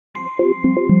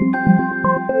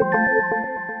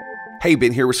Hey,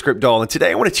 Ben here with ScriptDoll, and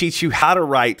today I want to teach you how to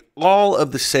write all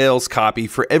of the sales copy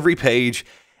for every page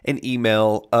and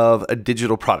email of a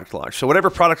digital product launch. So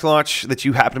whatever product launch that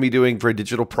you happen to be doing for a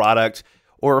digital product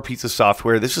or a piece of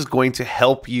software, this is going to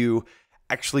help you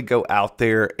actually go out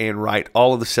there and write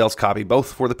all of the sales copy,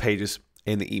 both for the pages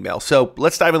and the email. So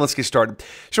let's dive in, let's get started.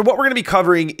 So what we're going to be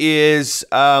covering is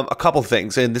a couple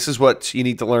things, and this is what you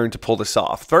need to learn to pull this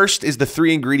off. First is the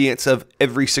 3 ingredients of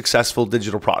every successful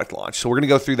digital product launch. So we're going to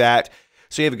go through that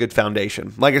so you have a good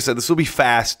foundation. Like I said, this will be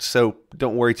fast, so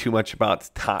don't worry too much about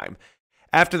time.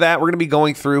 After that, we're going to be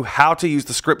going through how to use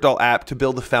the ScriptDoll app to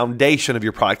build the foundation of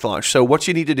your product launch. So what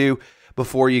you need to do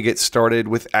before you get started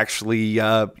with actually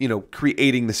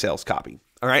creating the sales copy.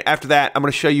 All right, after that, I'm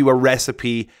going to show you a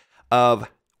recipe of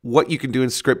what you can do in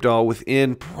ScriptDoll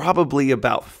within probably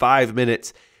about 5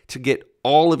 minutes to get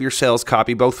all of your sales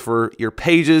copy, both for your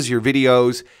pages, your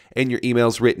videos, and your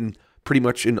emails written pretty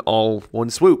much in all one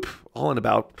swoop, all in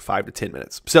about 5 to 10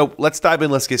 minutes. So let's dive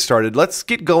in, let's get started. Let's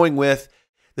get going with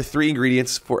the 3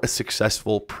 ingredients for a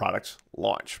successful product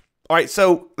launch. All right,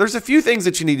 so there's a few things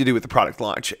that you need to do with the product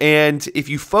launch. And if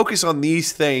you focus on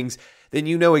these things, then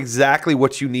you know exactly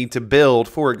what you need to build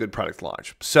for a good product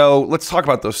launch. So let's talk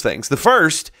about those things. The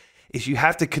first is you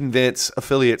have to convince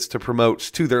affiliates to promote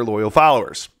to their loyal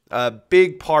followers. A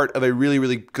big part of a really,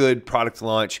 really good product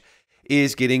launch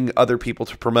is getting other people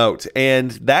to promote.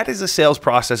 And that is a sales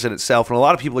process in itself. And a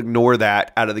lot of people ignore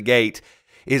that out of the gate.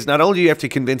 Is not only do you have to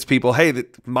convince people, hey,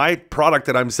 that my product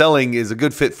that I'm selling is a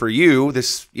good fit for you,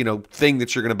 this thing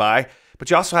that you're going to buy, but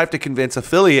you also have to convince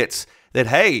affiliates that,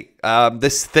 hey,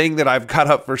 this thing that I've got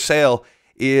up for sale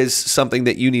is something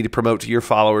that you need to promote to your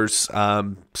followers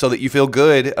so that you feel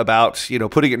good about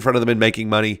putting it in front of them and making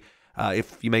money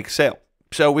if you make a sale.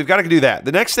 So we've got to do that.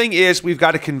 The next thing is we've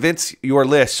got to convince your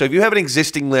list. So if you have an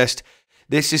existing list,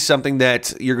 this is something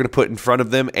that you're going to put in front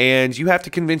of them, and you have to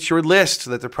convince your list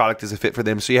that the product is a fit for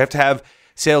them. So you have to have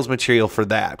sales material for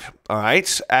that. All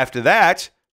right. After that,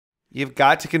 you've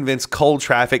got to convince cold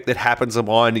traffic that happens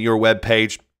on your web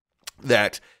page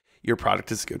that your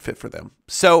product is a good fit for them.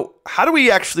 So how do we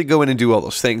actually go in and do all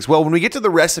those things? Well, when we get to the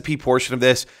recipe portion of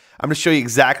this, I'm going to show you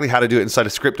exactly how to do it inside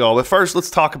of ScriptDoll. But first, let's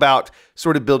talk about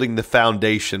sort of building the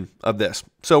foundation of this.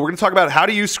 So we're going to talk about how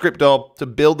to use ScriptDoll to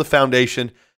build the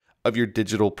foundation of your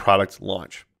digital product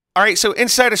launch. All right, so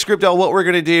inside of ScriptDoll, what we're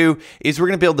going to do is we're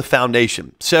going to build the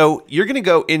foundation. So you're going to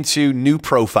go into new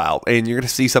profile, and you're going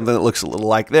to see something that looks a little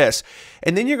like this.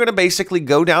 And then you're going to basically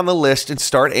go down the list and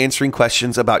start answering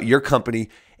questions about your company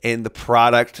and the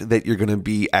product that you're going to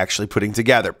be actually putting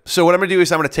together. So what I'm going to do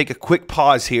is I'm going to take a quick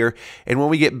pause here, and when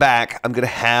we get back, I'm going to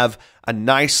have a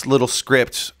nice little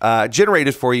script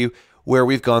generated for you where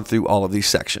we've gone through all of these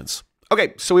sections.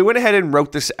 Okay, so we went ahead and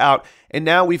wrote this out, and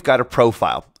now we've got a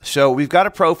profile. So we've got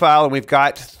a profile, and we've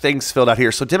got things filled out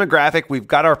here. So demographic, we've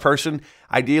got our person.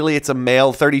 Ideally, it's a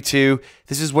male, 32.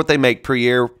 This is what they make per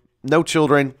year. No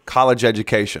children, college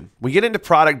education. We get into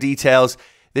product details.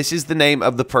 This is the name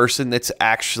of the person that's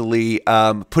actually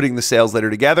putting the sales letter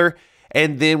together.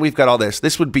 And then we've got all this.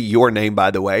 This would be your name,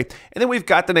 by the way. And then we've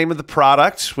got the name of the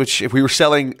product, which if we were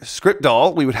selling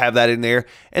ScriptDoll, we would have that in there.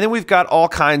 And then we've got all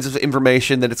kinds of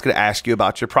information that it's going to ask you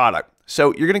about your product.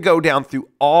 So you're going to go down through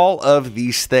all of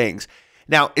these things.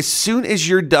 Now, as soon as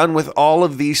you're done with all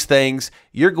of these things,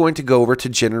 you're going to go over to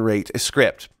generate a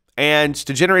script. And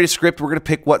to generate a script, we're going to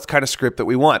pick what kind of script that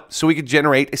we want. So we could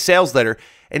generate a sales letter.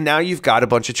 And now you've got a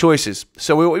bunch of choices.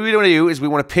 So what we want to do is we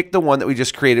want to pick the one that we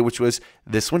just created, which was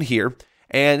this one here.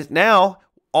 And now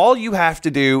all you have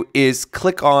to do is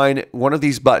click on one of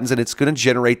these buttons, and it's going to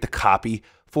generate the copy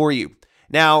for you.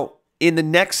 Now, in the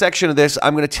next section of this,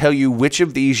 I'm going to tell you which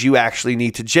of these you actually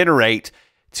need to generate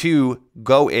to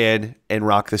go in and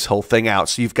rock this whole thing out.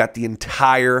 So you've got the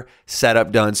entire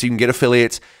setup done. So you can get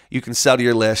affiliates, you can sell to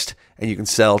your list, and you can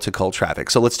sell to cold traffic.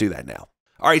 So let's do that now.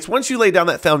 All right, so once you lay down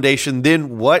that foundation,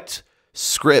 then what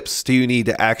scripts do you need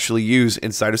to actually use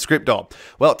inside of ScriptDoll?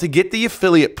 Well, to get the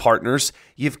affiliate partners,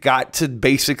 you've got to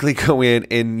basically go in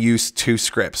and use 2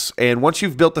 scripts. And once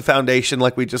you've built the foundation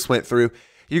like we just went through,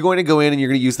 you're going to go in and you're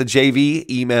going to use the JV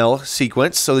email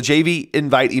sequence. So the JV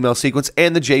invite email sequence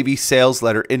and the JV sales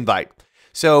letter invite.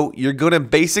 So you're going to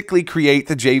basically create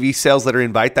the JV sales letter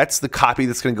invite. That's the copy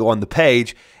that's going to go on the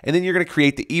page. And then you're going to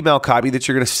create the email copy that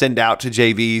you're going to send out to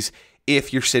JVs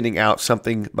if you're sending out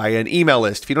something by an email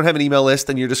list. If you don't have an email list,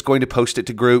 then you're just going to post it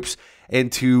to groups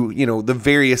and to, the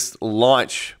various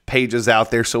launch pages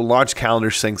out there. So launch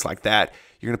calendars, things like that.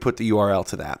 You're going to put the URL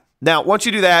to that. Now, once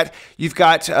you do that, you've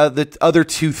got the other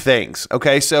two things,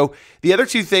 okay? So the other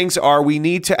two things are we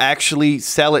need to actually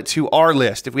sell it to our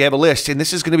list. If we have a list, and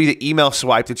this is going to be the email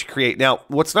swipe that you create. Now,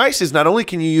 what's nice is not only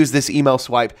can you use this email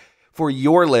swipe for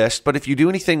your list, but if you do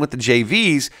anything with the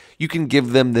JVs, you can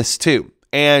give them this too.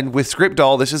 And with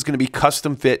ScriptDoll, this is going to be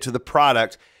custom fit to the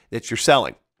product that you're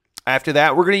selling. After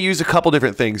that, we're going to use a couple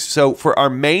different things. So for our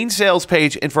main sales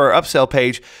page and for our upsell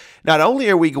page, not only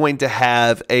are we going to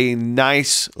have a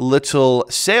nice little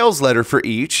sales letter for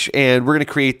each, and we're going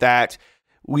to create that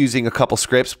using a couple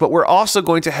scripts, but we're also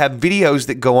going to have videos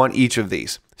that go on each of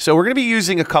these. So we're going to be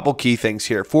using a couple key things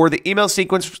here. For the email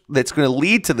sequence that's going to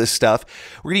lead to this stuff,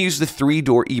 we're going to use the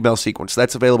 3-door email sequence.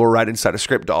 That's available right inside of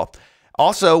ScriptDoll.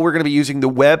 Also, we're going to be using the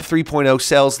Web 3.0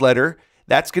 sales letter.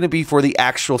 That's going to be for the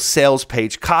actual sales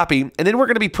page copy. And then we're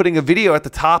going to be putting a video at the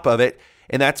top of it,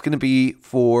 and that's going to be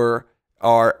for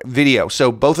our video.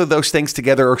 So both of those things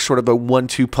together are sort of a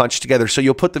 1-2 punch together. So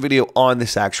you'll put the video on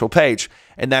this actual page,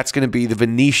 and that's going to be the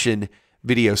Venetian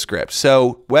video script.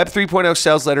 So Web 3.0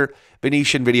 sales letter,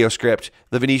 Venetian video script.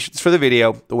 The Venetian's for the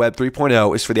video. The Web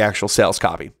 3.0 is for the actual sales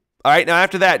copy. All right, now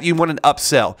after that, you want an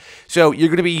upsell. So you're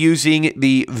going to be using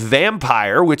the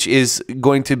Vampire, which is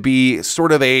going to be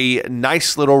sort of a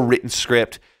nice little written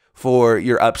script for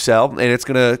your upsell, and it's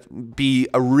going to be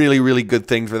a really, really good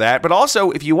thing for that. But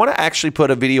also, if you want to actually put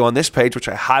a video on this page, which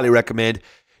I highly recommend,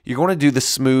 you're going to do the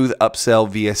smooth upsell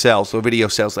VSL, so video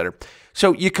sales letter.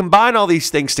 So you combine all these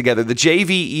things together, the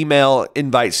JV email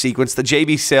invite sequence, the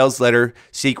JV sales letter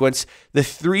sequence, the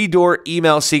 3-door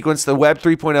email sequence, the Web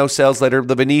 3.0 sales letter,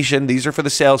 the Venetian, these are for the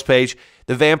sales page,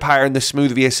 the Vampire and the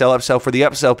smooth VSL upsell for the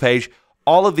upsell page.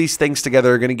 All of these things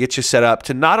together are going to get you set up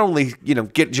to not only,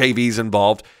 get JVs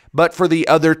involved, but for the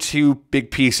other two big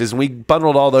pieces. And we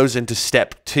bundled all those into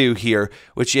step 2 here,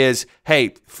 which is,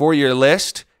 hey, for your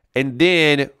list, and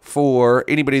then for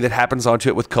anybody that happens onto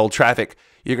it with cold traffic,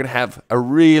 you're going to have a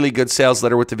really good sales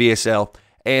letter with the VSL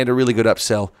and a really good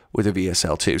upsell with the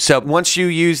VSL too. So once you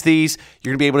use these,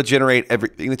 you're going to be able to generate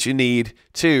everything that you need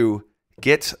to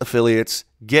get affiliates,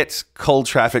 get cold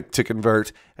traffic to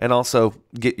convert, and also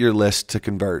get your list to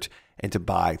convert and to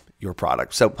buy your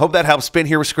product. So hope that helps. Ben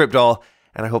here with ScriptDoll,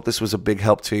 and I hope this was a big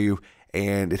help to you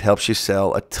and it helps you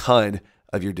sell a ton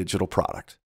of your digital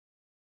product.